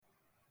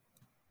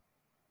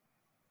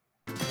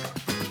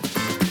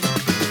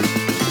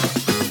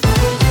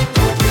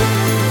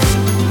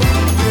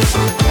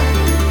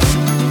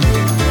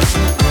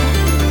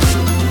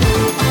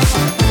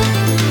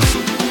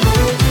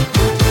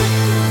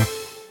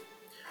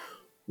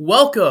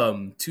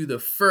Welcome to the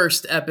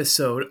first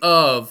episode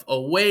of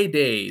Away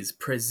Days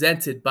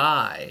presented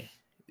by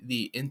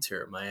the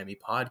Inter Miami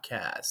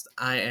podcast.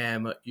 I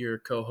am your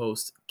co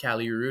host,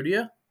 Callie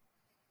Urudia.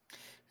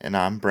 And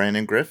I'm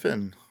Brandon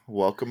Griffin.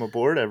 Welcome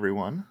aboard,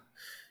 everyone.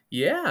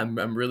 Yeah,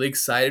 I'm really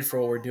excited for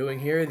what we're doing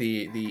here.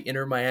 The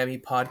Inter Miami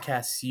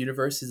podcast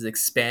universe is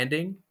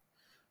expanding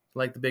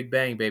like the Big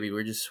Bang, baby.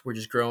 We're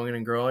just growing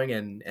and growing,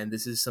 and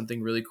this is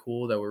something really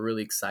cool that we're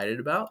really excited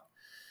about.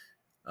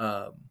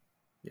 Um,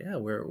 yeah,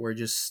 we're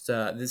just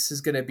this is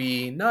gonna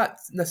be not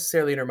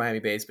necessarily Inter Miami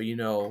based, but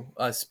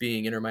us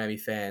being Inter Miami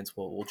fans,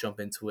 we'll jump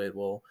into it.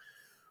 We'll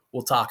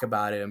talk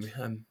about it.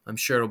 I'm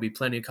sure it'll be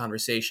plenty of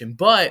conversation,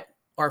 but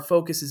our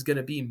focus is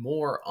gonna be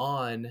more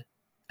on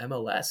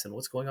MLS and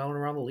what's going on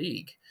around the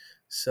league.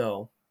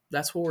 So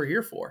that's what we're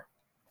here for.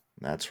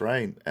 That's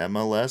right,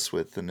 MLS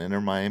with an Inter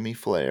Miami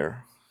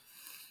flair.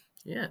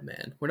 Yeah,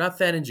 man. We're not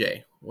Fan and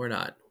Jay. We're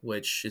not,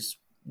 which is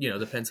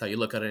depends how you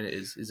look at it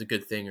is a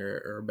good thing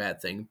or a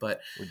bad thing. But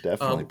We're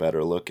definitely um,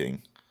 better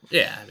looking.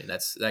 Yeah, I mean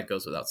that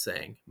goes without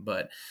saying.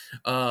 But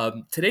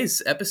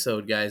today's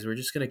episode, guys, we're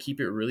just gonna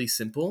keep it really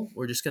simple.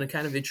 We're just gonna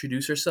kind of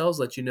introduce ourselves,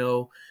 let you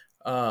know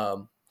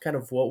kind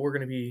of what we're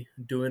gonna be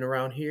doing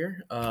around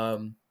here,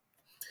 and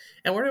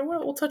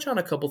we'll touch on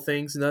a couple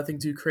things. Nothing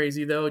too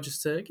crazy though,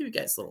 just to give you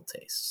guys a little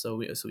taste, so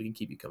we can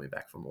keep you coming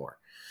back for more.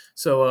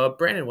 So,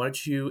 Brandon, why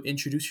don't you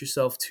introduce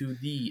yourself to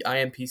the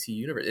IMPC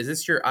universe? Is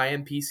this your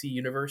IMPC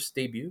universe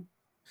debut?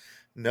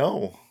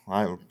 No,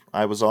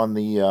 I was on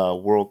the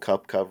World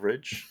Cup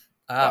coverage.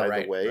 Ah, By the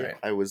right, way, right.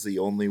 I was the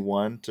only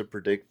one to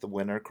predict the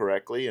winner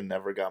correctly and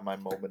never got my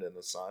moment in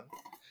the sun.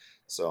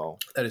 So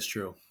That is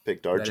true.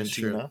 picked That is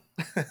true.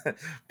 Argentina.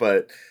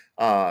 But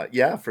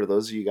yeah, for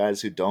those of you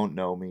guys who don't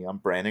know me, I'm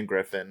Brandon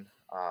Griffin,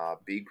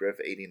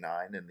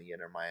 BGriff89 in the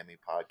Inter Miami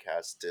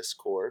podcast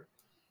Discord.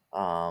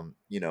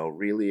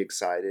 Really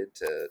excited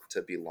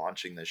to be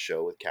launching this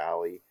show with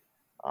Callie.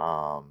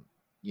 Um,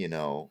 you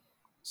know,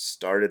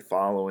 Started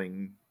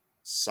following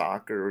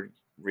soccer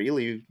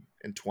really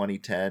in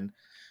 2010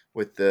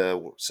 with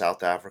the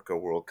South Africa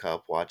World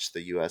Cup. Watched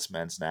the U.S.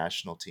 men's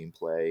national team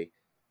play,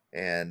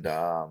 and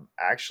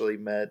actually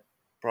met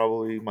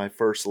probably my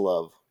first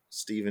love,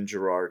 Steven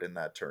Gerrard, in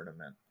that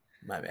tournament.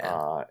 My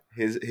man.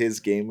 His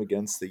game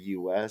against the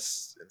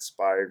U.S.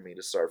 inspired me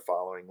to start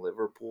following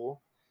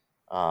Liverpool,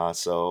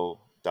 so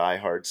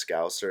diehard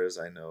Scouser, as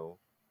I know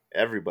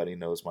everybody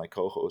knows my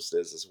co-host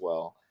is as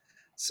well.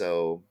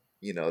 So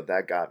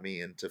that got me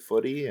into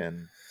footy,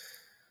 and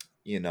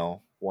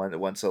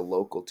once a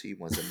local team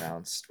was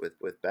announced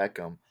with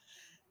Beckham,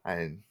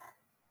 I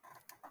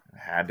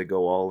had to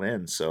go all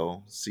in.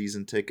 So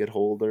season ticket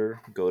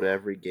holder, go to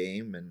every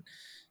game, and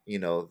you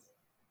know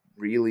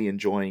really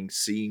enjoying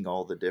seeing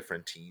all the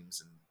different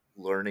teams and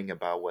learning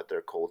about what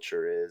their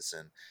culture is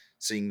and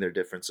seeing their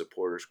different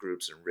supporters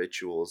groups and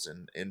rituals,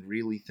 and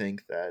really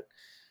think that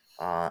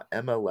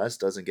MLS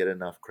doesn't get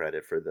enough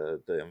credit for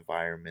the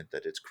environment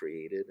that it's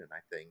created. And I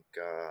think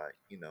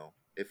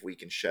if we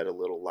can shed a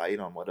little light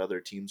on what other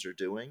teams are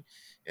doing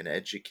and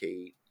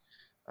educate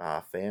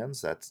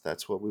fans,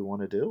 that's what we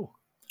want to do.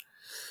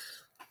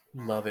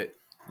 Love it.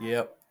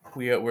 Yep.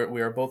 We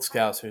are both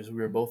Scousers.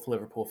 We are both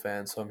Liverpool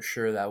fans, so I'm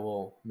sure that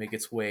will make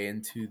its way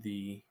into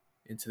the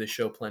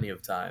show plenty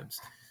of times.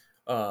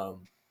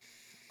 Um,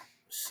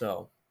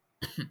 so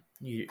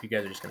you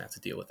guys are just gonna have to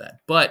deal with that.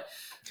 But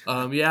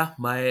yeah,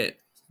 my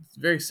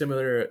very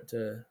similar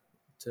to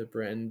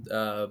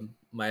Brendan.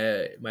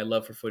 My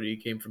love for footy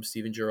came from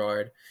Steven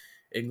Gerrard.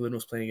 England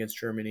was playing against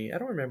Germany. I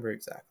don't remember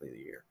exactly the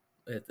year.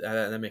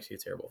 That makes me a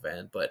terrible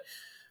fan, but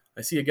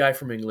I see a guy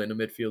from England, a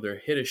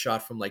midfielder, hit a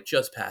shot from like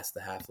just past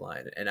the half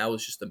line, and I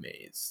was just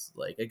amazed.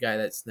 Like a guy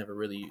that's never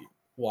really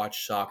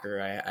watched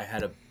soccer.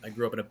 I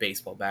grew up in a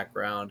baseball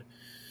background.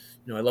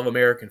 I love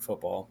American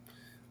football,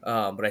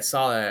 but I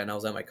saw that and I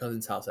was at my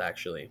cousin's house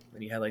actually,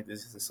 and he had like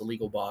this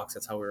illegal box.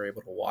 That's how we were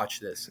able to watch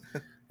this.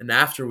 And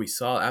after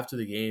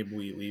the game,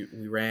 we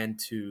ran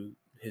to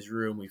his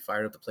room. We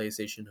fired up the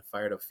PlayStation,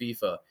 fired up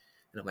FIFA,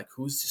 and I'm like,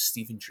 who's this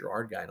Steven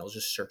Gerrard guy? And I was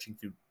just searching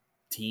through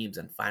teams,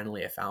 and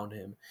finally I found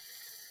him.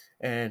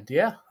 And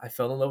yeah, I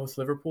fell in love with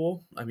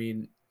Liverpool. I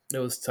mean, it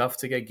was tough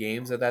to get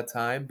games at that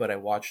time, but I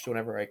watched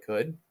whenever I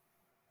could.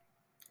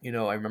 I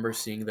remember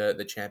seeing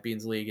the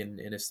Champions League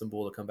in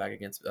Istanbul to come back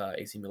against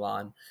AC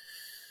Milan.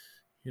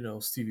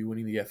 Stevie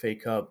winning the FA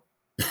Cup.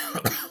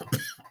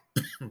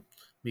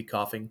 Me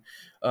coughing.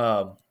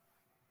 Um,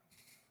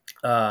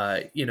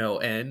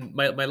 and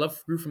my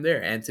love grew from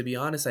there. And to be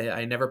honest,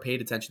 I never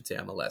paid attention to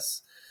MLS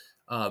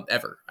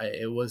ever.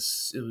 It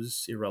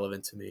was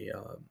irrelevant to me.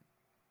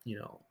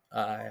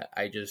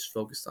 I just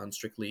focused on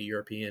strictly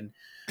European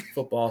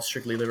football,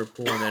 strictly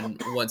Liverpool, and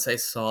then once I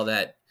saw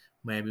that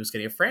Miami was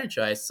getting a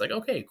franchise, it's like,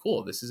 okay,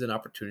 cool, this is an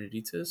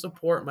opportunity to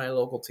support my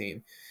local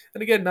team.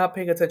 And again, not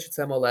paying attention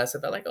to MLS, I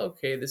thought like,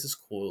 okay, this is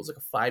cool. It was like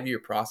a 5-year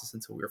process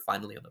until we were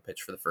finally on the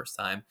pitch for the first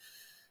time,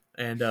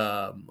 and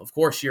of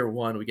course, year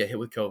one we get hit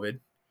with COVID,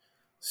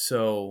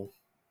 so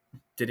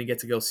didn't get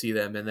to go see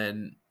them, and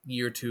then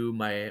year two,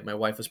 my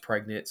wife was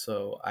pregnant,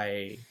 so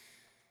I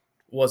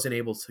wasn't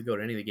able to go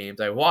to any of the games.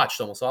 I watched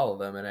almost all of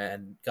them,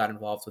 and got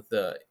involved with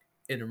the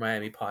Inter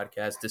Miami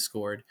podcast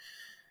Discord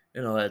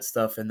and all that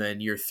stuff. And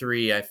then year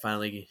three, I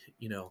finally,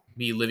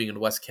 me living in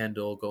West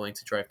Kendall, going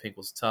to Drive Pink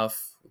was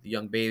tough with a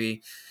young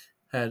baby.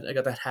 I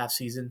got that half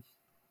season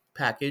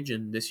package,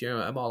 and this year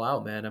I'm all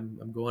out, man.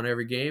 I'm going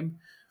every game.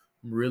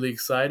 I'm really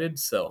excited.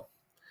 So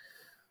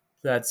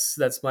that's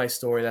my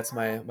story. That's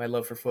my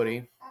love for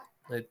footy.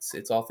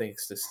 It's all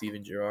thanks to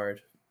Steven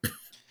Gerrard.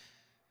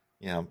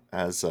 Yeah,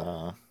 as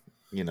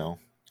you know,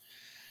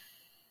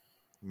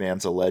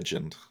 man's a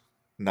legend.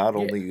 Not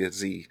Yeah, only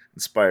has he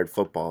inspired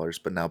footballers,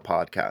 but now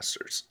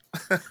podcasters.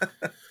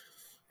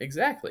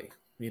 exactly.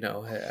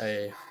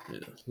 I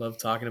love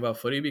talking about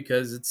footy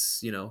because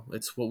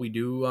it's what we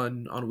do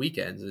on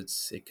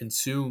weekends. It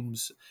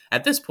consumes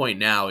at this point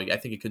now. I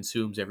think it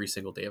consumes every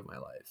single day of my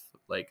life.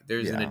 Like there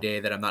isn't a Yeah, day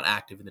that I'm not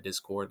active in the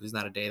Discord. There's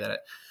not a day that I'm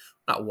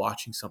not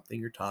watching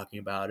something or talking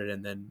about it.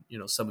 And then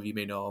some of you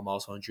may know I'm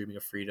also on Dreaming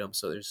of Freedom,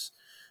 so there's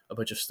a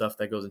bunch of stuff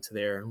that goes into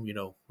there. We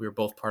were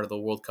both part of the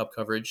World Cup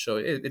coverage, so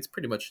it's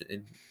pretty much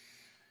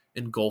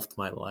engulfed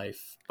my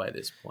life by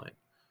this point.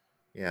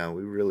 yeah,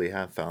 we really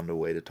have found a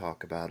way to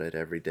talk about it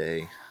every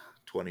day,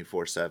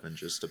 24/7,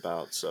 just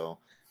about. So,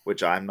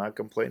 which I'm not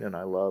complaining.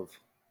 I love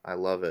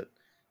it,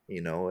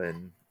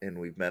 and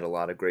we've met a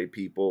lot of great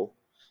people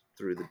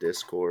through the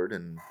Discord,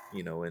 and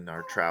in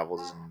our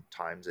travels and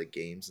times at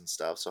games and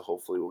stuff. So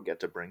hopefully we'll get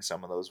to bring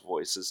some of those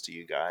voices to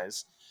you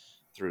guys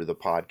through the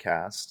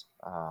podcast.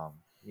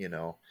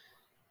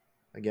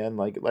 Again,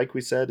 like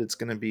we said, it's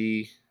going to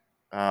be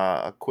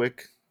a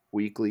quick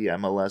weekly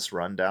MLS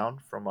rundown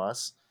from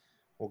us.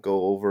 We'll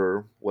go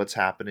over what's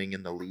happening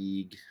in the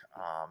league,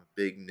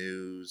 big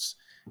news,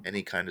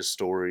 any kind of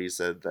stories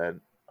that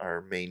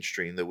are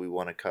mainstream that we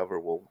want to cover.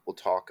 We'll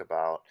talk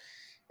about,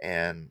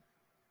 and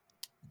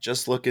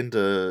just looking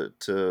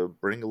to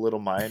bring a little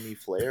Miami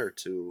flair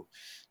to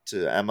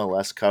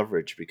MLS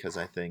coverage, because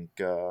I think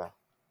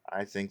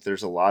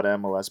there's a lot of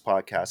MLS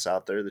podcasts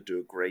out there that do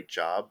a great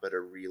job but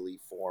are really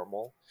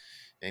formal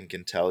and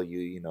can tell you,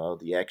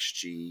 the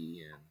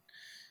XG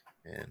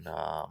and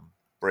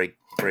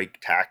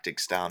break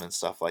tactics down and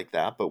stuff like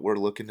that. But we're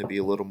looking to be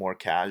a little more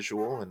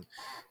casual and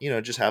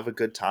just have a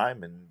good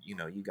time. And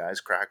you guys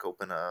crack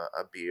open a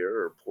beer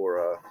or pour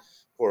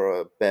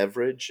a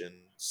beverage and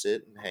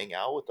sit and hang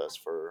out with us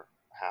for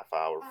half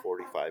hour,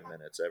 45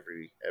 minutes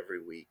every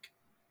week.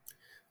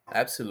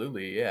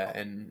 Absolutely, yeah.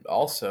 And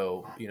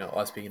also,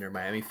 us being Inter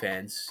Miami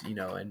fans,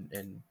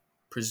 and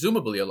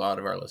presumably a lot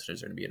of our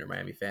listeners are going to be Inter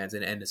Miami fans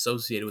and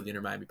associated with the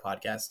Inter Miami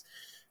podcast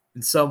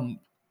in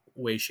some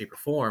way, shape, or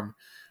form.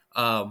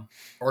 Um,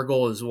 our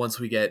goal is once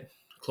we get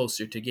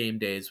closer to game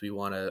days, we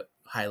want to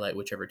highlight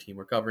whichever team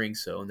we're covering.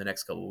 So in the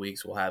next couple of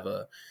weeks, we'll have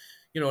an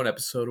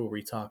episode where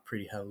we talk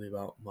pretty heavily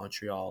about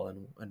Montreal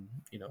and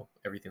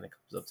everything that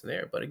comes up to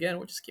there. But again,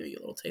 we're just giving you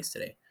a little taste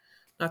today.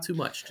 Not too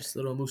much, just a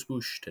little moose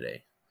boosh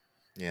today.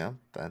 Yeah,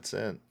 that's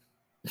it.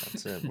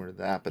 That's it. We're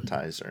the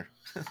appetizer.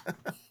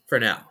 For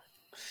now.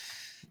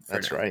 For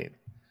That's now. right.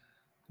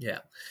 Yeah.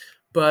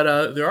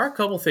 But there are a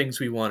couple things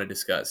we want to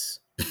discuss.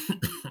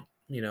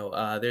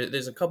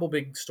 There's a couple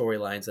big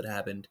storylines that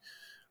happened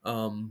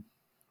um,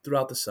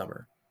 throughout the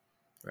summer,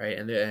 right?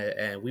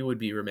 And we would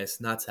be remiss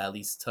not to at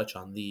least touch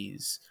on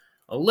these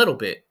a little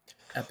bit.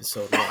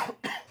 Episode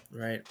one,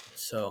 right?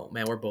 So,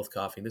 man, we're both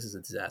coughing. This is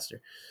a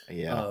disaster.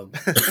 Yeah. Um,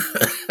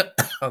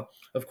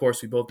 of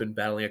course, we've both been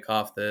battling a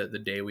cough the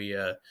day we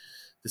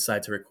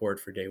decide to record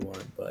for day one,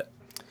 but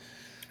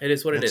it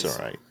is what it It's all is.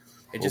 right.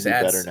 It We'll just be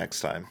better adds. next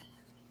time.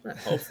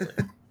 Hopefully,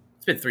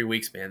 it's been 3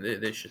 weeks, man.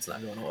 This shit's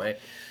not going away.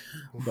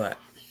 But,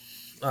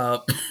 uh,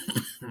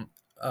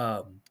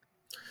 um,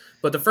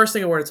 but the first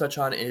thing I want to touch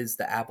on is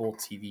the Apple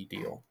TV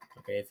deal.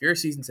 Okay, if you're a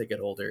season ticket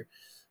holder,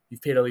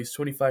 you've paid at least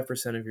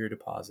 25% of your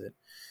deposit.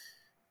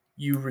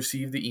 You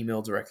receive the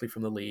email directly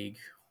from the league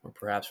or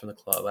perhaps from the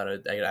club. I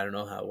don't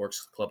know how it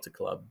works club to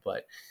club,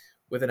 but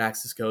with an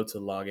access code to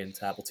log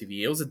into Apple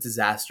TV, it was a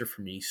disaster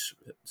for me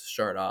to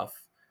start off.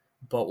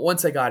 But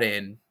once I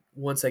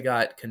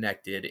got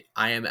connected,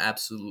 I am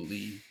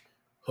absolutely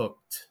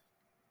hooked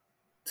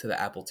to the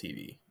Apple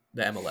TV,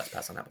 the MLS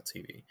Pass on Apple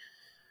TV.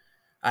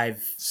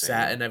 I've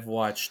sat Same. and I've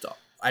watched.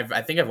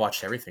 I think I've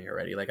watched everything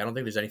already. Like I don't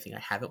think there's anything I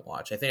haven't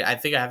watched. I think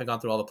I haven't gone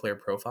through all the player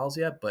profiles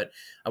yet, but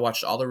I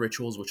watched all the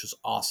rituals, which was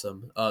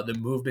awesome. The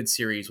movement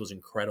series was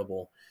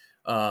incredible.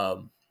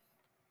 Um,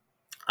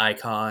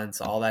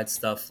 Icons, all that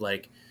stuff.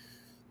 Like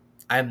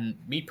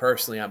me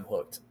personally, I'm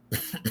hooked.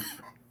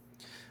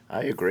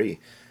 I agree.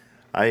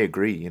 I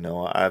agree.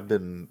 I've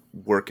been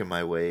working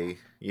my way.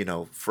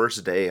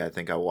 First day, I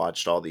think I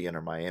watched all the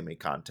Inter Miami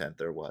content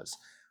there was,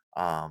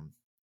 um,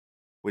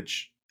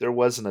 which there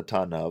wasn't a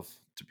ton of,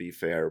 to be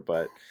fair.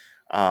 But,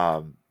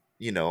 um,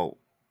 you know,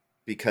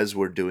 because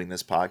we're doing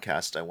this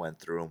podcast, I went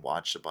through and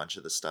watched a bunch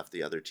of the stuff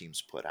the other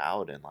teams put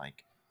out. And,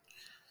 like,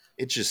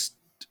 it just,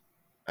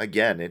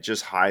 again, it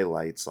just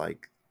highlights,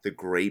 like, the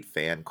great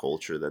fan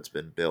culture that's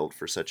been built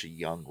for such a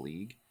young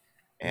league.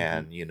 Mhm.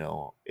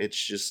 And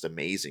it's just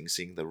amazing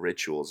seeing the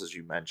rituals, as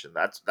you mentioned.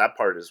 That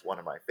part is one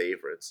of my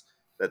favorites,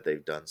 that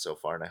they've done so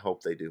far, and I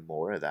hope they do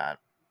more of that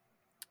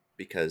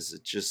because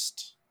it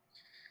just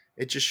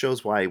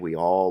shows why we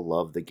all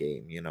love the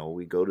game.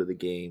 We go to the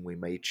game, we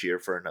may cheer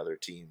for another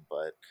team,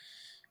 but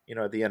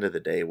at the end of the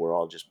day, we're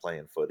all just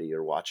playing footy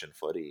or watching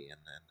footy,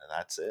 and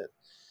that's it.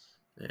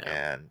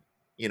 Yeah.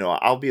 And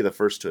I'll be the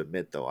first to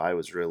admit, though, I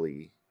was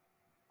very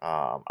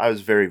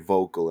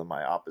vocal in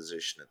my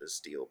opposition to this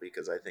deal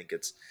because I think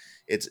it's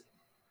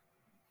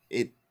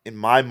it in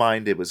my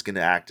mind it was going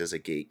to act as a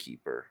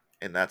gatekeeper,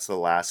 and that's the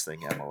last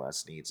thing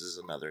MLS needs is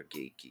another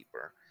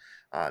gatekeeper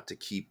to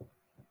keep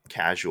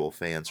casual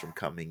fans from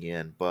coming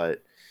in.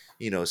 But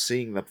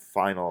seeing the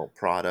final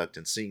product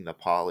and seeing the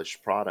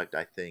polished product,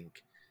 I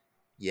think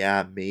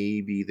yeah,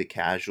 maybe the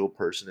casual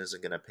person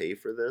isn't going to pay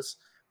for this,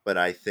 but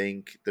I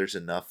think there's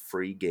enough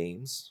free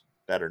games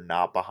that are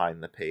not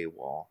behind the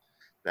paywall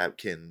that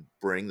can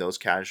bring those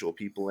casual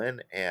people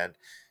in. And,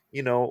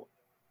 you know,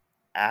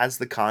 as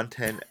the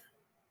content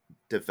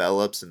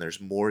develops and there's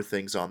more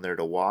things on there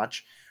to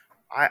watch,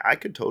 I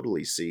could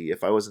totally see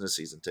if I wasn't a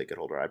season ticket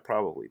holder, I'd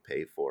probably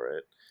pay for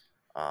it.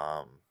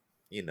 Um,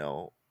 you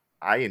know,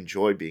 I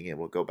enjoy being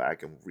able to go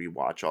back and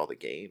rewatch all the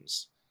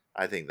games.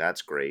 I think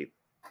that's great.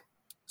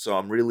 So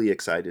I'm really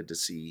excited to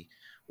see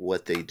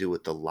what they do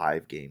with the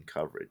live game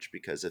coverage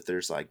because if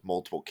there's like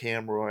multiple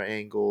camera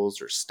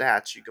angles or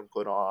stats you can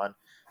put on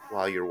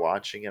while you're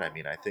watching it, I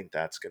mean, I think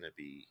that's going to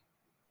be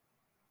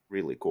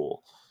really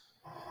cool.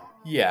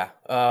 Yeah.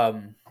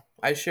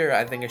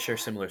 I think I share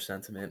similar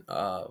sentiment.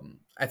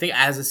 I think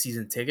as a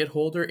season ticket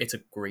holder, it's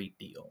a great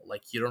deal.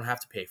 Like you don't have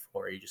to pay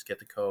for it. You just get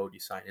the code, you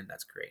sign in,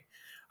 that's great.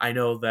 I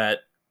know that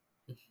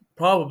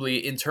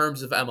probably in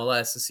terms of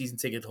MLS, the season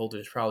ticket holder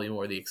is probably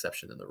more the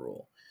exception than the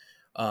rule.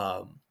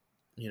 Um,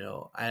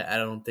 I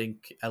don't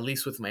think at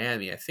least with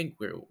Miami, I think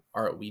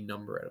we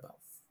number at about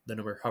the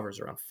number hovers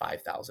around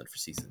 5,000 for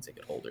season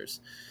ticket holders,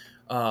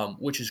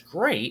 which is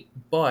great.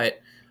 But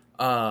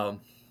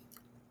um,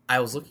 I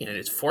was looking at it;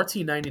 it's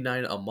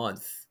 14.99 a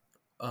month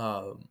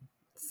um,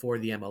 for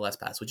the MLS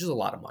pass, which is a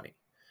lot of money.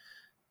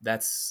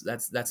 That's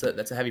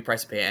a heavy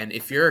price to pay. And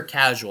if you're a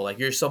casual, like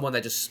you're someone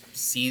that just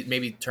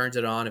maybe turns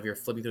it on if you're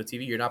flipping through the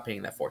TV, you're not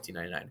paying that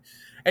 14.99.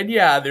 And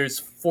yeah, there's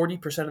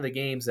 40% of the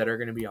games that are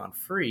going to be on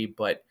free,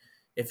 but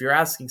if you're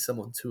asking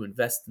someone to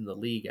invest in the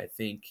league, I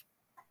think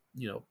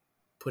you know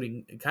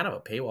putting kind of a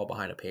paywall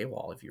behind a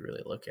paywall, if you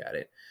really look at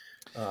it,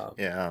 um,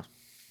 Yeah.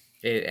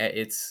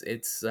 it's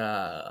it's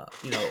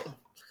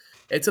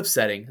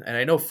upsetting. And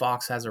I know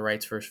Fox has the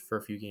rights for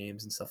a few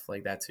games and stuff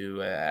like that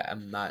too.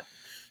 I'm not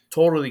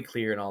totally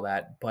clear and all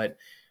that, but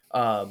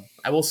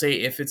I will say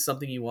if it's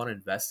something you want to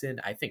invest in,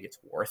 I think it's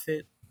worth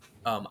it.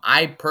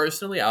 I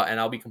personally, and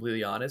I'll be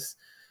completely honest,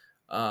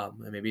 and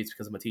maybe it's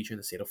because I'm a teacher in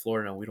the state of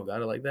Florida and we don't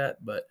got it like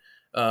that, but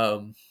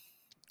um,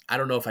 I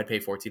don't know if I'd pay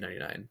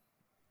 14.99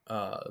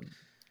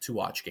 to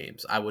watch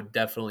games. I would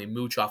definitely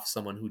mooch off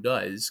someone who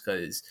does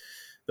because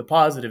the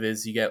positive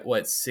is you get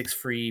what 6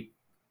 free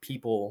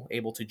people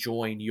able to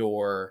join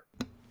your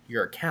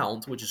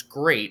account, which is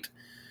great.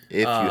 If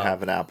you Um,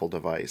 have an Apple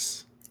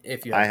device.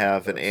 if you have I an Apple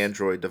have an device.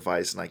 Android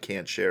device and I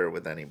can't share it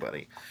with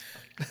anybody.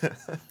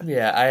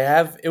 Yeah, I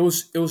have. It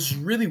was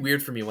really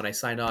weird for me when I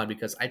signed on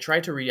because I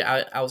tried to read.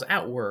 I was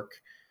at work.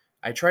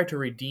 I tried to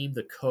redeem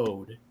the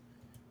code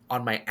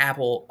on my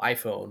Apple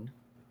iPhone,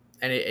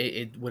 and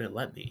it wouldn't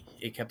let me.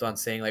 It kept on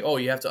saying like, "Oh,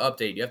 you have to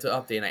update. You have to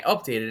update." And I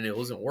updated, and it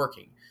wasn't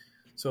working.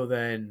 So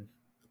then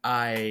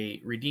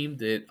I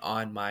redeemed it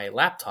on my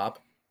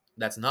laptop.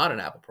 That's not an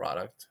Apple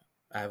product.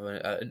 I have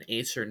an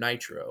Acer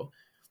Nitro,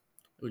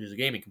 which is a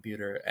gaming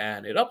computer,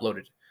 and it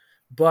uploaded,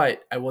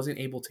 but I wasn't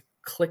able to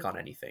click on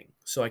anything.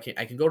 So I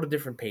can go to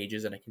different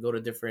pages and I can go to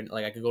different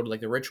like I can go to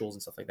like the rituals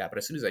and stuff like that. But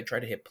as soon as I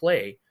tried to hit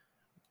play,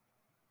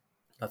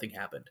 nothing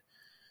happened.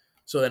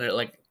 So then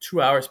like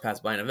 2 hours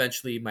passed by, and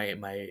eventually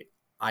my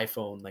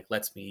iPhone like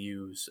lets me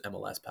use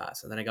MLS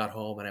Pass. And then I got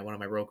home and I went on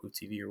my Roku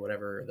TV or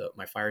whatever,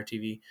 my Fire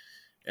TV,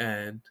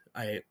 and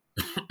I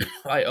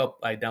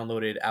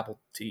downloaded Apple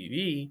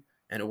TV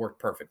and it worked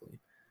perfectly.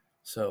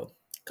 So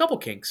couple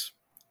kinks,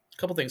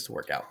 couple things to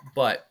work out,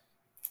 but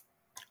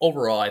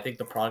overall, I think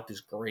the product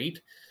is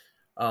great.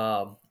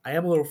 I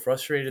am a little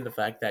frustrated in the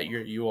fact that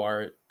you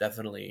are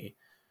definitely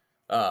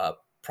uh,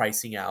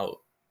 pricing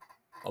out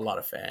a lot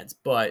of fans,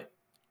 but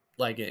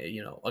like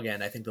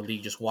again, I think the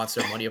league just wants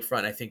their money up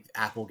front. I think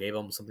Apple gave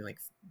them something like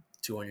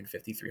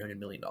 250, $300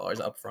 million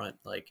up front.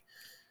 Like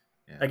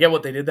I Yeah. get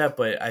what they did that,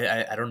 but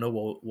I don't know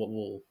what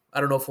will I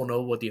don't know if we'll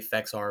know what the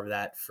effects are of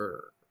that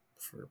for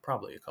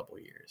probably a couple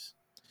of years.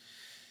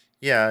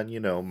 Yeah,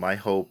 and my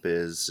hope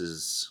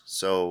is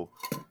so,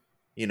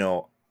 you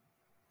know,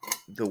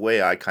 the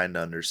way I kind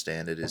of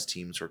understand it is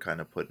teams were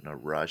kind of put in a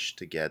rush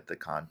to get the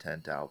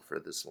content out for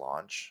this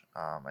launch.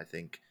 I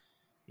think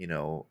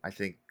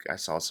I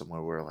saw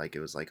somewhere where like it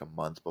was like a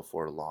month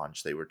before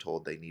launch they were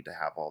told they need to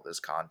have all this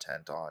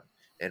content on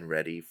and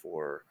ready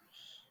for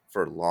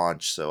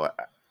launch. So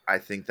I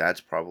think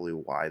that's probably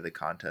why the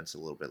content's a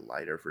little bit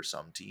lighter for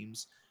some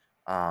teams.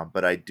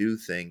 But I do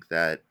think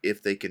that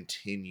if they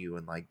continue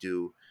and like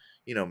do,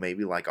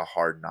 maybe like a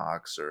Hard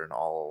Knocks or an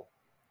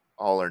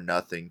all or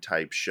nothing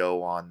type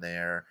show on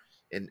there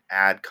and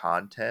add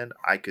content,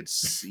 I could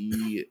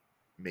see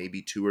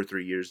maybe 2 or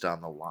 3 years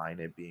down the line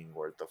it being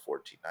worth the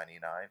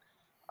 14.99.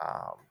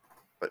 Um,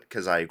 but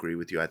because I agree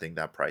with you, I think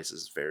that price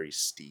is very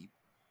steep.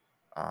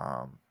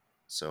 Um,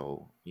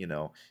 so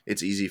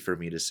it's easy for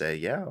me to say,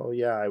 yeah, oh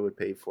yeah, I would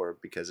pay for it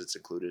because it's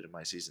included in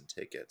my season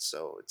ticket.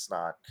 So it's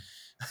not,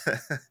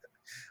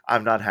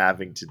 I'm not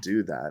having to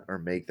do that or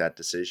make that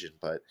decision.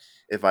 But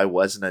if I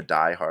wasn't a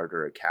diehard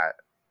or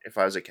if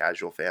I was a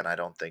casual fan, I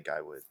don't think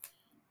I would.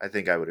 I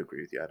think I would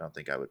agree with you. I don't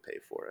think I would pay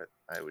for it.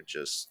 I would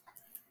just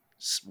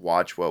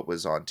watch what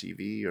was on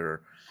TV,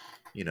 or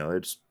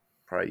it's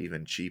probably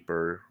even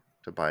cheaper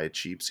to buy a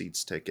cheap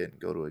seats ticket and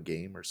go to a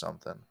game or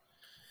something.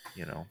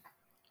 You know.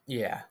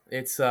 Yeah,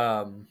 it's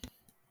I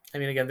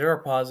mean, again, there are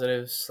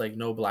positives like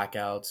no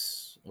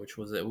blackouts, which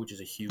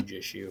is a huge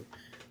issue.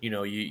 You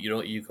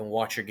don't you can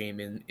watch your game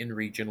in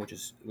region, which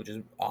is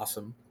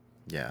awesome.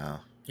 Yeah.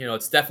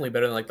 It's definitely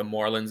better than like the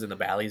Marlins and the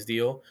Bally's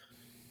deal,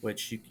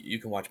 which you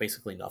can watch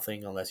basically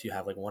nothing unless you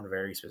have like one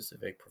very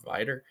specific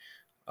provider.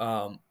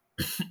 Um,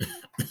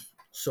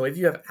 so if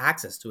you have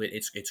access to it,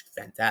 it's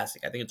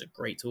fantastic. I think it's a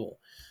great tool.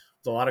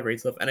 There's a lot of great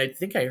stuff, and I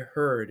think I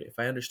heard, if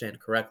I understand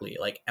correctly,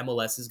 like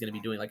MLS is going to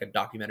be doing like a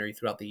documentary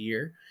throughout the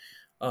year.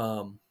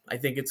 I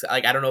think it's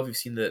like I don't know if you've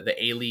seen the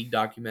A League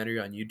documentary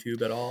on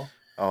YouTube at all,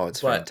 Oh,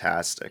 it's but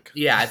fantastic.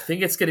 yeah, I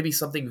think it's going to be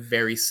something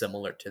very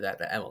similar to that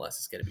MLS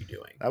is going to be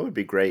doing. That would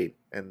be great.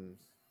 And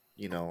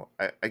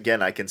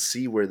again, I can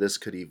see where this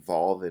could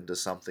evolve into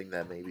something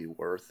that may be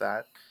worth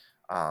that.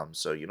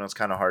 So it's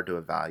kind of hard to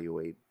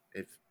evaluate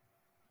if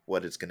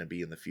what it's going to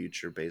be in the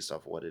future based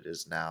off what it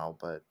is now.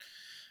 But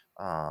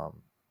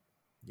um,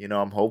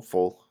 I'm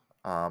hopeful.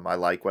 I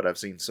like what I've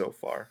seen so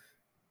far.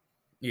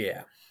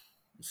 Yeah.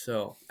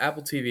 So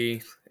Apple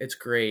TV, it's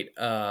great.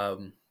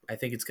 I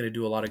think it's going to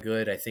do a lot of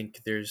good. I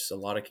think there's a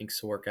lot of kinks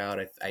to work out.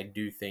 I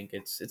do think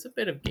it's a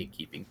bit of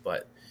gatekeeping,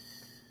 but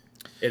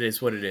it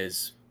is what it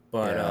is.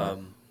 But Yeah,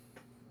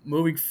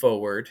 moving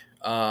forward,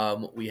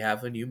 we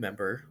have a new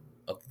member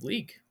of the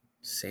league,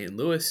 St.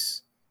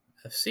 Louis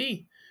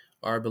FC.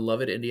 Our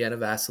beloved Indiana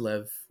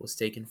Vasilev was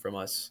taken from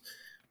us,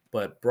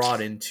 but brought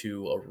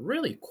into a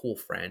really cool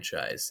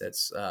franchise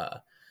that's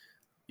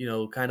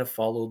kind of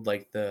followed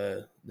like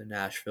the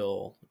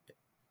Nashville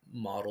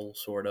model,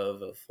 sort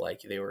of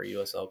like they were a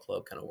USL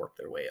club, kind of worked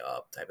their way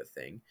up type of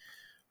thing.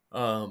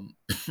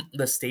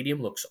 The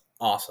stadium looks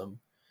awesome.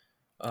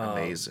 Um,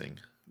 amazing.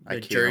 I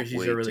the can't jerseys are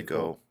wait to really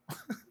cool. go.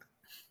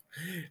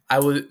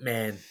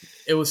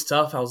 It was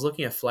tough. I was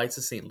looking at flights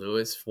to St.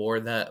 Louis for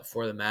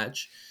the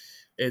match.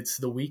 It's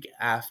the week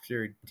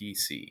after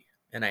DC,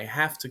 and I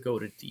have to go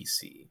to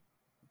DC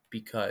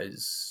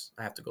because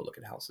I have to go look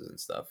at houses and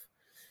stuff.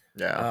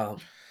 Yeah. Um,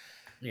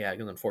 yeah,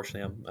 because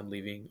unfortunately I'm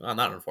leaving. Well,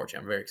 not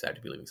unfortunately, I'm very excited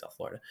to be leaving South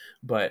Florida,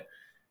 but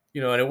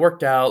and it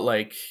worked out.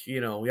 Like, we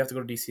have to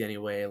go to DC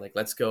anyway. Like,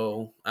 let's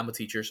go. I'm a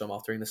teacher, so I'm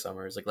off during the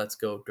summers. Like, let's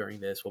go during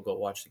this. We'll go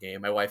watch the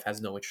game. My wife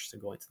has no interest in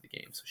going to the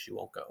game, so she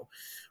won't go.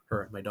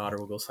 Her and my daughter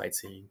will go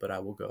sightseeing, but I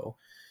will go.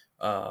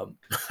 Um,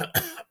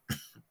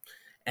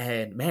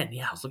 and man,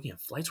 yeah, I was looking at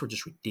flights were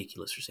just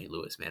ridiculous for St.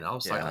 Louis, man. I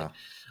was talking like, Yeah.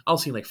 I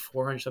was seeing like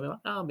 400 something. Like,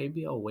 oh,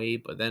 maybe I'll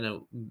wait. But then,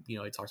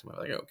 I talked to my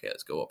wife, like, okay,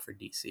 let's go up for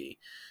DC.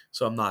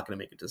 So I'm not going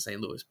to make it to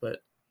St. Louis,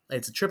 but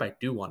it's a trip I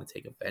do want to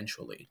take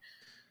eventually.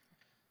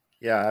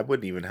 Yeah, I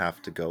wouldn't even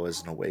have to go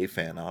as an away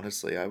fan,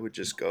 honestly. I would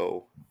just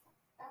go,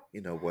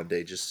 one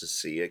day just to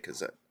see it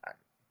because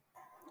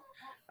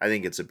I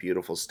think it's a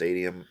beautiful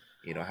stadium.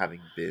 Having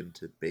been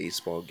to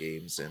baseball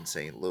games in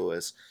St.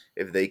 Louis,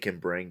 if they can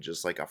bring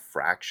just like a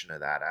fraction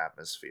of that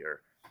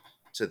atmosphere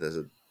to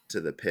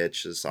the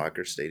pitch, the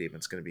soccer stadium,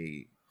 it's going to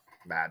be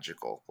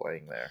magical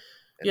playing there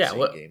and Yeah, seeing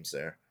what games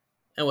there.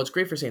 And what's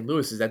great for St.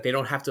 Louis is that they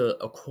don't have to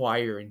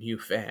acquire new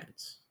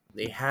fans.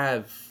 They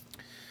have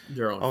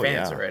their own Oh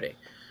fans yeah. already.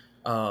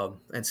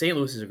 And St.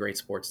 Louis is a great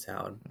sports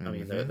town. I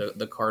mean, Mm-hmm.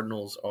 the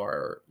Cardinals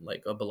are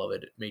like a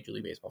beloved Major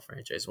League Baseball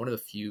franchise. One of the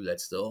few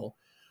that still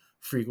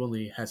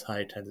frequently has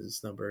high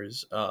attendance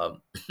numbers.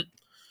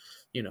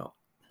 You know,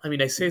 I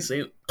mean, I say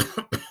St.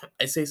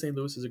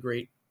 Louis is a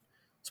great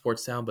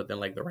sports town, but then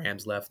like the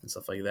Rams left and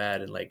stuff like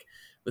that, and like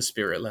the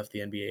Spirit left the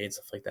NBA and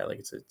stuff like that. Like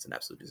it's an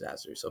absolute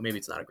disaster. So maybe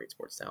it's not a great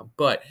sports town,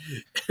 but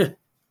Well,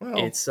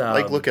 it's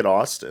like look at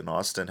Austin.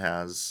 Austin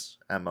has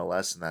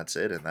MLS and that's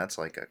it, and that's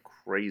like a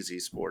crazy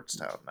sports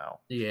town now.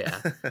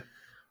 yeah,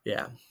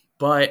 yeah.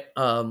 But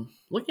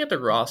looking at the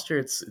roster,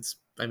 it's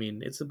I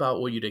mean it's about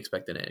what you'd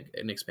expect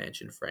an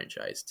expansion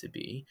franchise to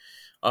be.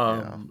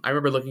 Yeah. I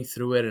remember looking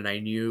through it and I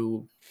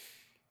knew,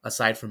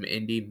 aside from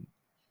Indy,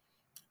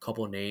 a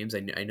couple of names.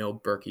 I know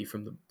Berkey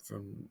from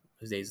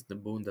his days in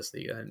the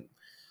Bundesliga and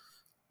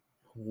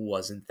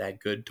wasn't that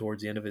good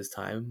towards the end of his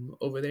time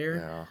over there.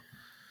 Yeah.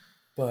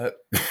 But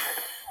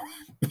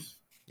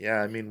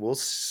Yeah, I mean, we'll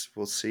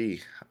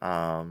see.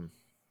 Um,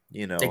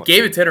 they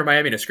gave it and to Inter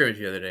Miami in a scrimmage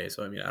the other day,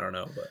 so I mean I don't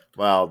know, but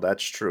well,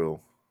 that's true.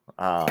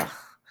 Uh,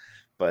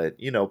 but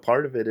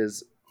part of it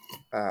is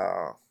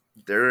uh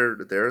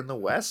they're in the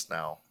West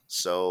now.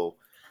 So,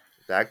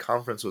 that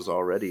conference was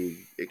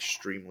already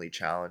extremely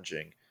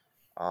challenging.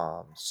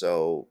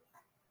 So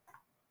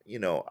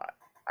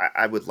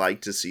I would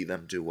like to see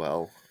them do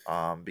well,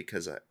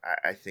 because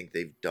I think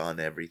they've done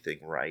everything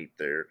right.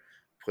 They're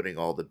putting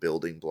all the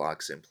building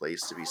blocks in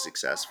place to be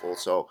successful.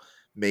 So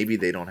maybe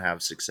they don't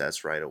have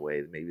success right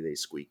away. Maybe they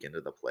squeak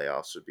into the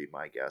playoffs would be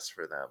my guess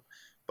for them.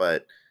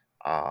 But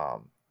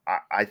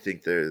I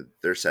think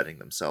they're setting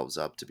themselves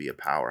up to be a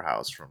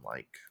powerhouse from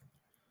like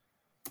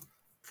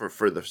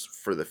for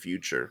the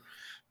future,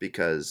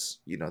 because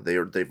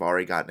they've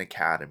already got an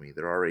academy.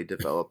 They're already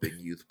developing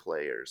youth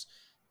players.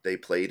 They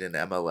played in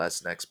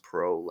MLS Next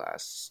Pro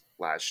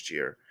last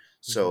year.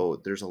 Mhm. So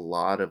there's a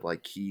lot of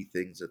like key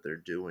things that they're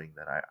doing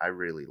that I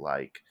really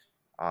like.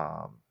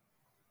 um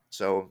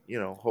so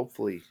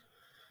hopefully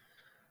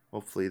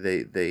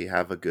they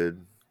have a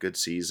good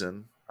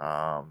season.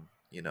 I'm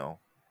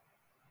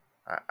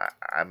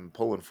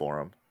pulling for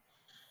them.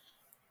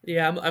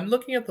 Yeah, I'm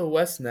looking at the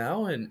West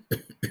now, and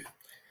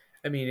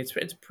I mean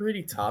it's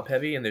pretty top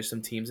heavy, and there's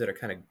some teams that are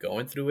kind of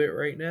going through it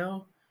right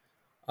now.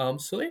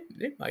 So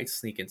they might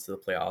sneak into the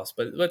playoffs,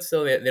 but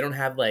still they don't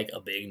have like a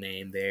big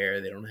name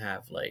there. They don't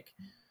have like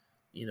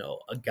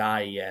a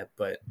guy yet.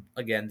 But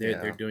again,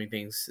 they're Yeah. doing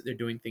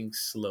things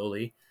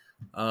slowly.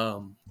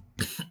 Um,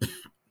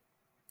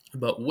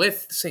 but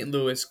with St.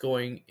 Louis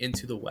going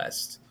into the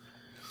West,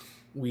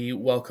 we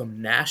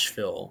welcome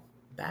Nashville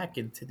back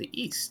into the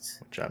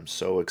East. Which I'm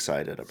so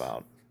excited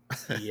about.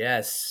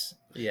 Yes,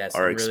 yes,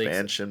 Our I'm really excited.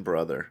 expansion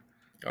brother.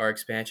 Our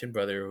expansion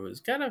brother who's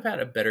kind of had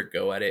a better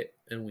go at it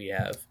than we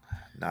have.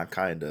 Not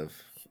kind of.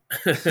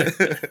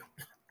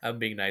 I'm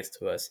being nice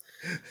to us.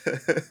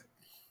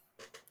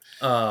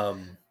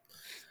 Um,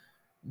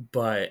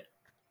 but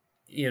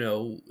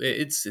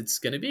it's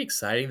going to be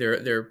exciting.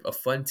 They're a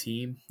fun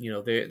team.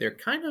 They're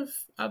kind of,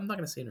 I'm not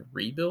going to say in a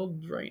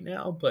rebuild right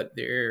now, but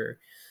you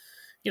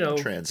In know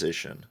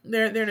transition.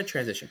 they're in a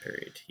transition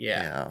period.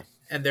 Yeah, Yeah.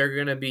 and they're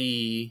going to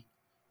be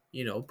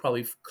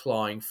probably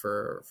clawing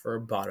for a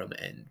bottom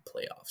end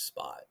playoff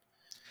spot.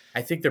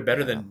 I think they're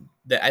better Yeah. than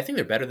that. I think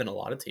they're better than a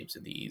lot of teams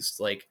in the East.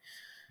 Like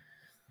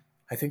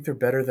I think they're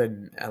better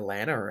than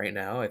Atlanta right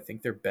now. I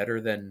think they're better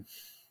than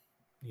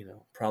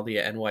probably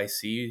at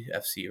NYC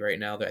FC right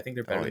now. I think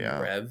they're better Oh than the yeah.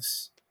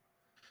 Revs.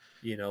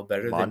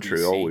 Better than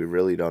Montreal, we DC.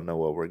 really don't know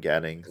what we're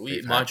getting.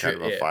 They've had kind Montreal,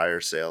 of a yeah,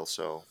 fire sale,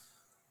 so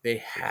they they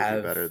could be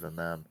have, better than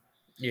them.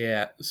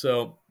 yeah.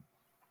 So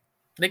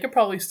they could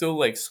probably still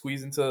like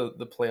squeeze into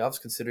the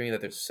playoffs, considering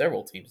that there's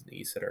several teams in the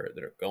East that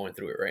are going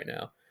through it right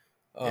now.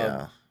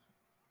 Yeah.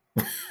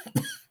 Um,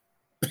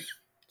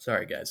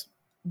 sorry guys,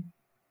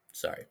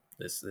 sorry.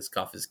 This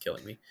cough is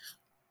killing me.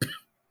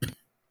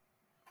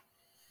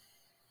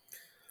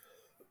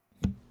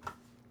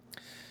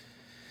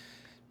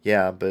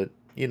 Yeah, but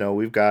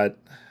we've got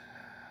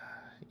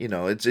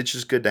it's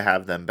just good to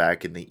have them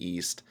back in the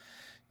East.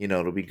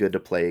 It'll be good to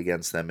play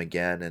against them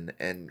again,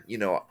 and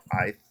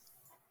I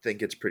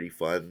think it's pretty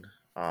fun.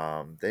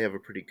 They have a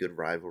pretty good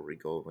rivalry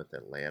going with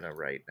Atlanta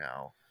right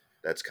now.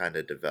 That's kind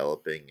of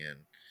developing, and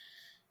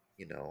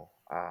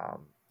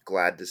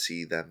glad to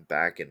see them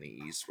back in the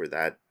East, where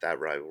that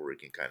rivalry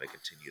can kind of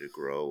continue to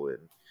grow,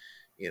 and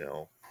you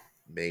know,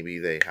 maybe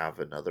they have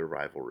another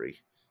rivalry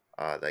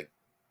that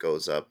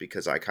goes up,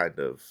 because I kind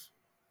of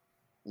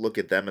look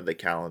at them in the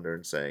calendar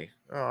and say,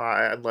 "Oh,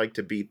 I'd like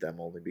to beat them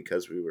only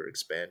because we were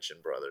expansion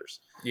brothers."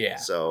 Yeah,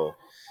 So,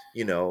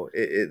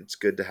 it's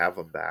good to have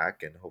them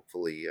back, and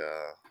hopefully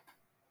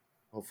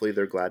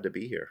they're glad to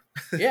be here.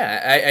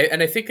 yeah.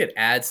 And I think it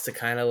adds to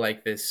kind of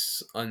like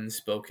this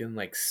unspoken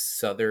like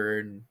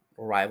Southern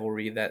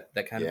rivalry that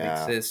kind of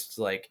Yeah, exists.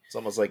 Like it's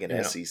almost like an you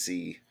know,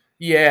 SEC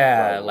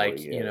yeah, like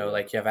rivalry area.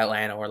 like you have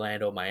Atlanta,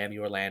 Orlando, Miami,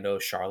 Orlando,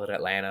 Charlotte,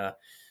 Atlanta.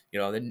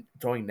 Then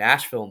throwing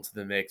Nashville into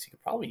the mix, you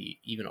could probably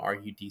even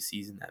argue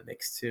DC's in that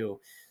mix too.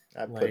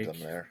 I'd put Like them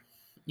there.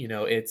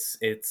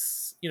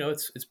 it's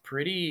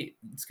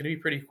gonna be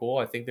pretty cool.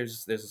 I think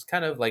there's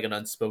kind of like an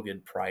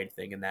unspoken pride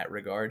thing in that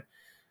regard.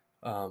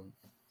 Um,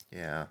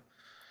 Yeah,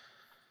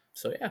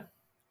 so yeah,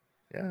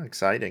 yeah,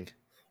 exciting.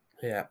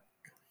 yeah,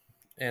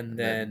 and And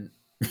then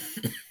then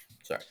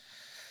sorry,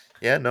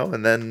 yeah, no,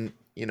 and then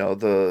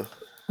the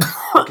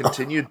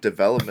continued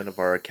development of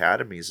our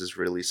academies is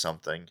really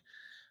something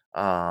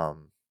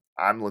um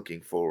I'm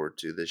looking forward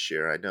to this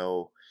year. I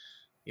know,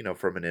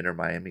 from an Inter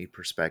Miami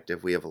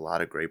perspective, we have a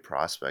lot of great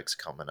prospects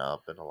coming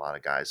up and a lot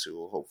of guys who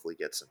will hopefully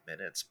get some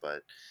minutes.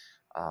 But,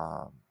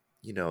 um,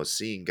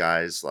 seeing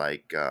guys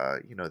like,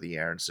 the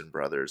Aronson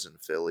brothers in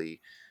Philly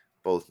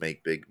both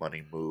make big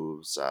money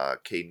moves.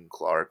 Caden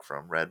Clark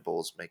from Red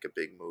Bulls make a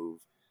big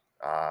move,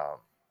 um,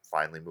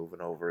 finally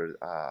moving over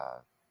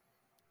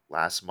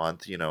last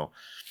month.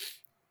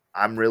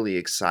 I'm really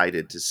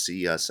excited to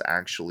see us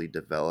actually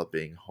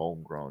developing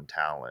homegrown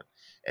talent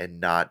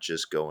and not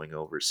just going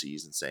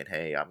overseas and saying,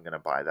 "Hey, I'm going to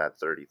buy that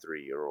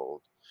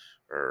 33-year-old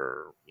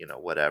or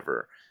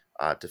whatever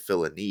to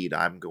fill a need."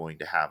 I'm going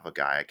to have a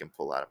guy I can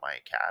pull out of my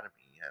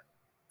academy, and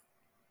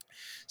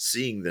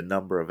seeing the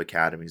number of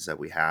academies that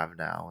we have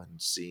now,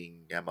 and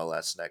seeing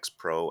MLS Next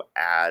Pro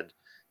add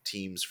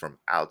teams from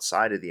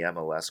outside of the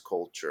MLS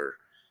culture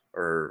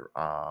or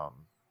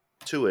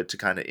to it to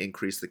kind of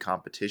increase the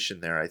competition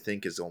there, I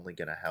think is only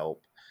going to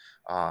help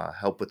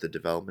with the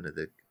development of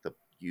the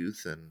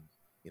youth. And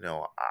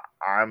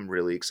I'm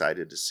really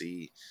excited to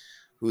see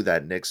who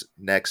that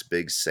next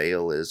big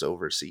sale is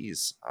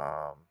overseas,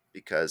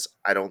 because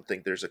I don't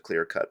think there's a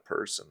clear cut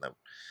person that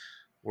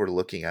we're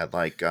looking at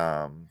like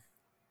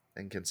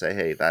and can say,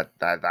 hey,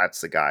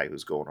 that's the guy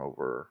who's going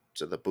over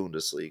to the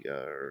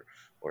Bundesliga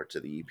or to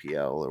the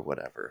EPL or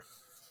whatever.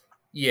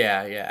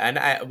 Yeah, yeah,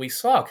 and we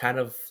saw kind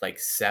of like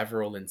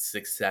several in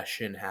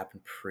succession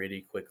happen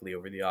pretty quickly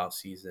over the off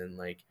season.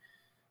 Like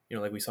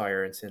like we saw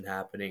Aronson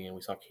happening, and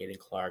we saw Caden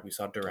Clark, we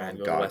saw Oh, Duran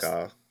go to West,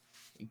 Gaga.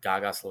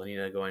 Gaga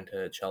Salonina going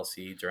to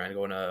Chelsea, Duran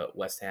going to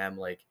West Ham.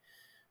 Like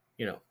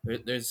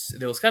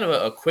there was kind of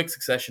a quick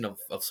succession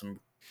of some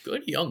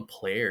good young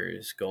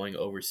players going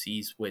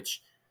overseas,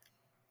 which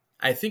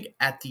I think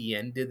at the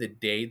end of the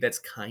day, that's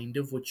kind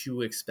of what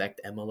you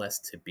expect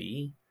MLS to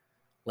be.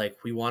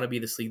 Like we want to be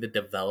this league that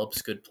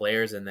develops good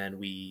players, and then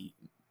we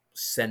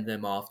send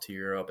them off to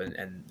Europe,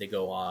 and they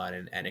go on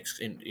and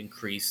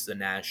increase the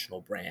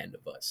national brand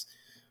of us.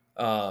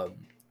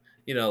 Um,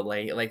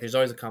 like there's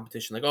always a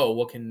competition. Like, oh,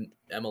 what can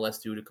MLS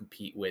do to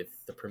compete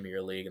with the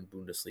Premier League and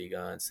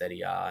Bundesliga and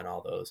Serie A and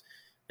all those?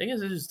 Thing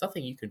is, there's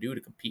nothing you can do to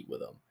compete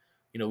with them.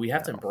 We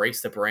have to No.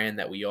 embrace the brand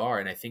that we are,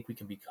 and I think we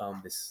can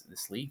become this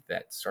league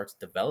that starts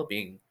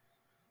developing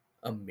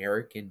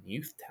American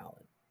youth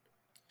talent.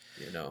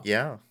 You know,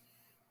 Yeah.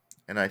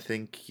 And I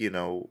think,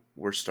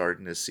 we're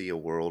starting to see a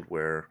world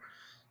where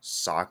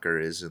soccer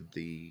isn't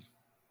the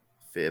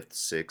fifth,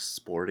 sixth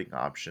sporting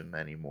option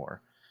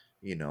anymore.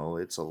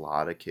 It's a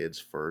lot of kids'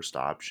 first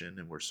option,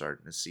 and we're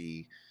starting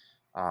to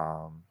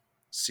um,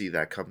 see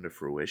that come to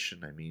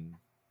fruition. I mean,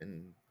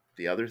 and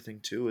the other thing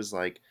too is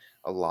like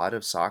a lot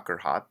of soccer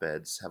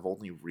hotbeds have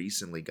only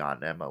recently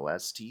gotten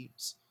MLS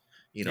teams.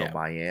 yeah,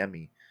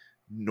 Miami,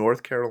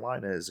 North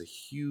Carolina is a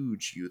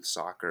huge youth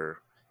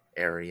soccer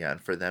area,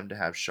 and for them to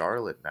have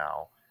Charlotte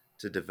now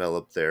to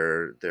develop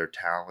their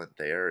talent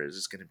there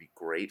is going to be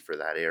great for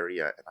that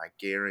area. And I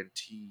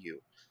guarantee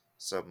you,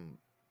 some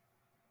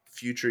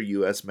future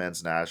U.S.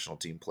 men's national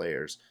team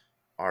players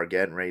are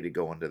getting ready to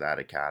go into that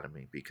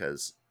academy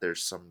because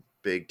there's some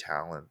big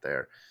talent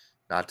there.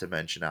 Not to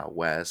mention out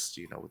west,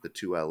 with the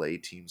two LA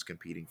teams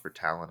competing for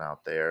talent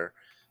out there,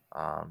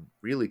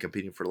 really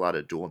competing for a lot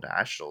of dual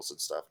nationals and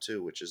stuff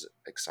too, which is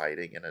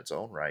exciting in its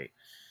own right.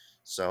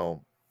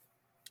 So,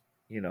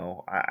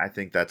 I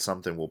think that's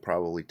something we'll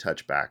probably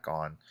touch back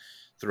on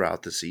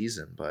throughout the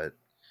season, but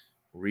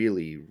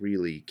really,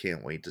 really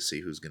can't wait to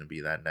see who's going to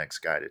be that next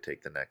guy to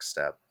take the next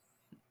step.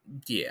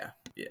 yeah,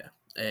 yeah.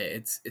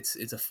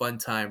 It's a fun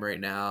time right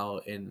now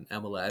in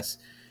MLS.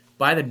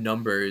 By the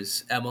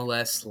numbers,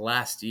 MLS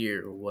last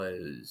year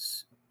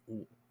was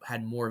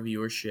had more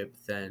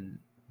viewership than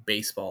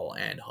baseball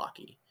and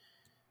hockey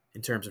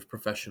in terms of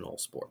professional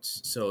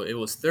sports. So it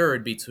was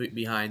third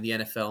behind the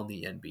NFL and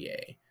the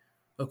NBA,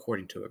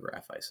 according to a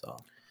graph I saw.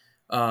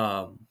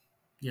 Um,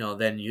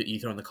 then you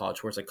throw in the college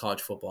sports like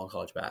college football and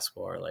college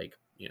basketball are like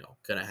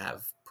gonna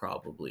have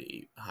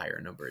probably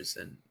higher numbers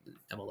than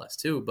MLS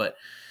too. But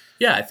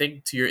yeah, I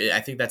think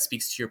that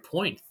speaks to your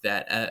point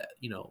that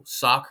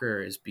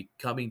soccer is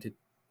becoming to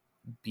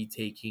be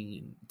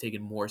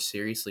taken more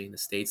seriously in the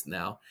states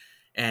now,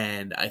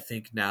 and I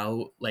think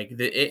now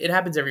it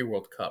happens every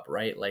World Cup,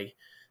 right? Like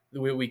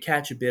we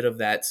catch a bit of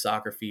that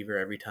soccer fever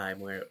every time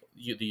where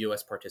the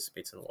U.S.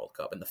 participates in the World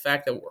Cup, and the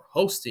fact that we're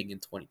hosting in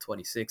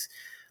 2026,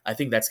 I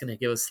think that's going to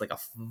give us like a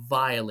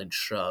violent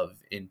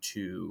shove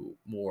into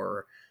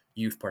more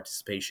youth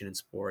participation in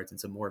sports,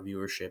 into more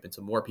viewership, into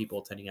more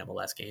people attending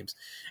MLS games,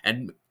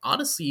 and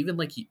honestly, even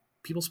like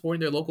people supporting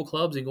their local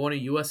clubs and going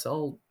to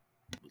USL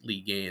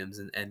league games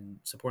and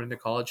supporting their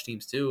college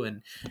teams too,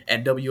 and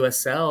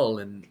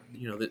WSL, and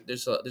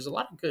there's a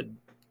lot of good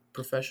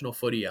professional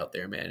footy out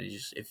there, man.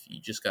 If you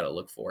just got to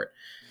look for it.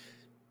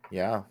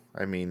 Yeah,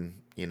 I mean,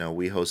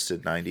 we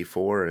hosted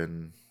 94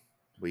 and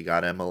we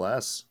got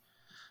MLS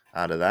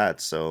out of that.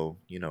 So,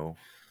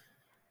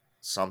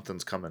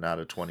 something's coming out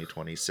of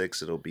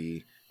 2026. It'll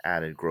be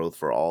added growth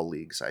for all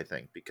leagues, I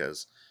think,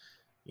 because,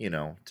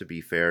 to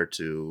be fair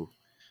to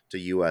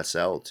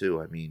USL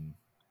too, I mean,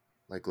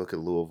 like look at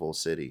Louisville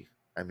City.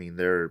 I mean,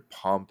 they're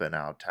pumping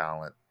out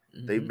talent.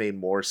 They've Hmm. made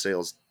more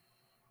sales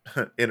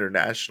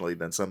internationally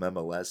than some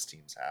MLS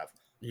teams have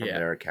from Yeah.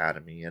 their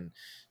academy. And,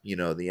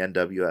 the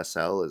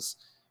NWSL is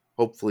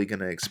hopefully going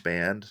to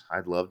expand.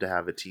 I'd love to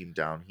have a team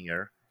down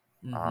here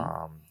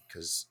Hmm.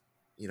 because,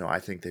 I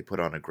think they put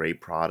on a great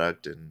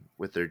product. And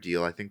with their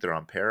deal, I think they're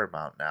on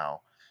Paramount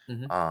now.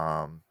 Hmm.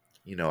 Um,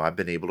 I've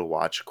been able to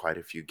watch quite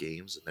a few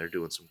games and they're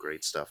doing some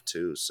great stuff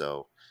too.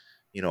 So,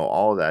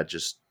 all of that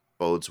just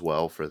bodes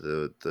well for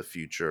the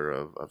future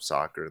of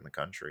soccer in the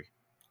country.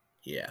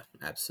 Yeah,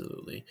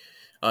 absolutely.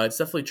 It's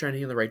definitely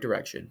trending in the right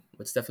direction.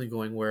 It's definitely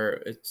going where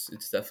it's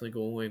definitely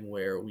going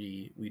where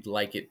we'd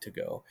like it to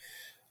go.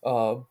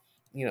 Um,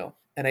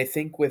 and I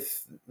think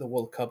with the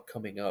World Cup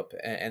coming up,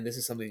 and this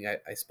is something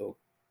I spoke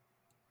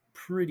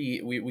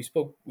pretty.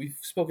 We've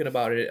spoken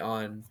about it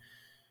on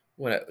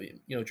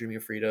Dreaming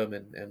of Freedom,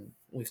 and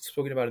we've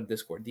spoken about it in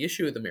Discord. The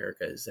issue with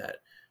America is that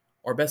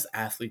our best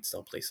athletes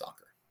don't play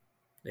soccer.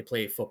 They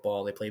play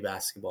football, they play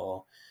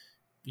basketball,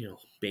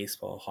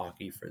 baseball,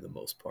 hockey for the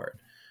most part.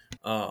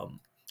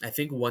 I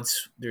think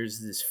once there's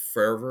this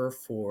fervor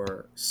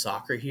for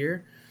soccer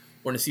here,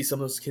 we're going to see some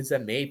of those kids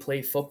that may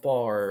play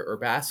football or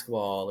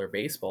basketball or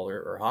baseball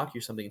or hockey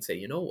or something and say,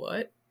 you know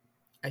what?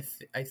 I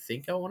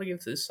think I want to give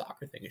this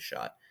soccer thing a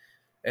shot.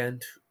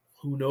 And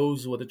who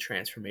knows what the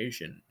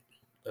transformation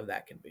of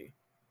that can be.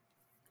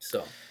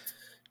 So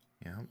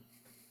Yeah,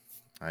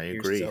 I here's to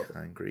agree. hope.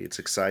 I agree. It's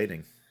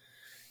exciting.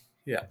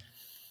 Yeah.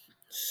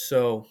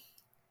 So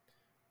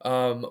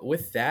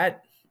with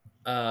that,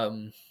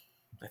 um,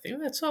 I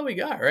think that's all we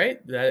got, right?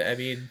 I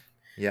mean,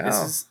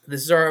 this Yeah,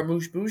 is our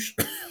moosh boosh.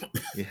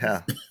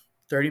 yeah,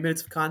 30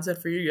 minutes of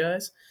content for you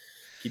guys.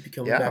 Keep you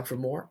coming yeah, back for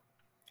more.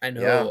 I yeah,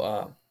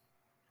 know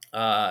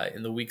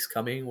in the weeks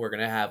coming, we're going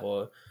to have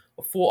a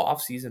full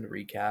off-season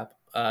recap,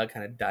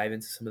 kind of dive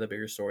into some of the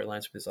bigger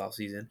storylines for this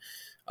off-season,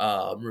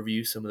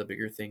 review some of the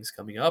bigger things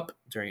coming up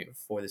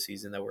for the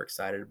season that we're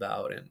excited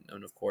about.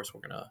 And of course,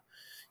 we're going to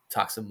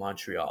talk some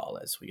Montreal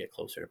as we get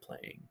closer to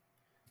playing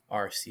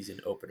our season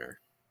opener.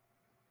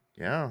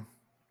 yeah.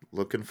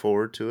 Looking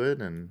forward to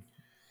it and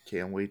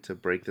can't wait to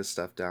break this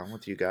stuff down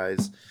with you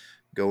guys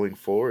going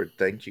forward.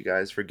 Thank you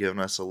guys for giving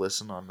us a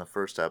listen on the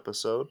first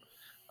episode.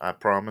 I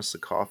promise the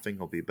coughing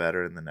will be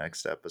better in the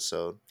next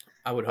episode.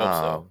 I would hope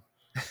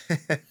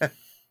so. Um,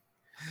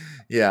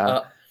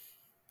 yeah,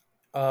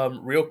 Uh,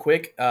 real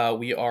quick,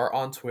 we are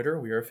on Twitter.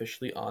 We are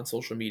officially on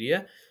social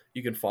media.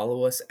 You can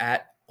follow us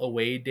at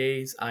Away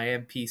Days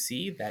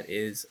IMPC. That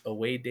is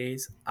Away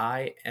Days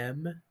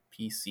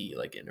IMPC,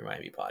 like Inter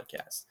Miami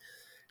Podcast.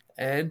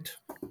 And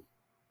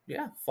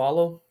yeah,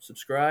 follow,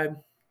 subscribe,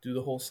 do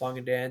the whole song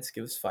and dance,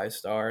 give us 5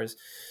 stars.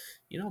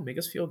 Make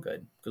us feel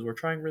good because we're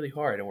trying really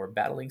hard and we're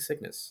battling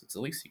sickness. It's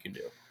the least you can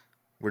do.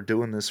 we're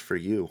doing this for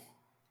you.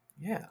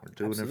 Yeah, We're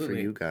doing it for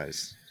absolutely. you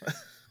guys.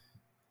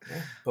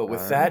 Yeah. But All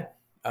with right.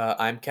 that,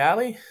 I'm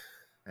Callie.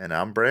 And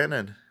I'm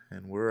Brandon,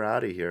 and we're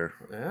out of here.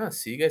 Yeah,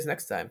 see you guys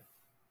next time.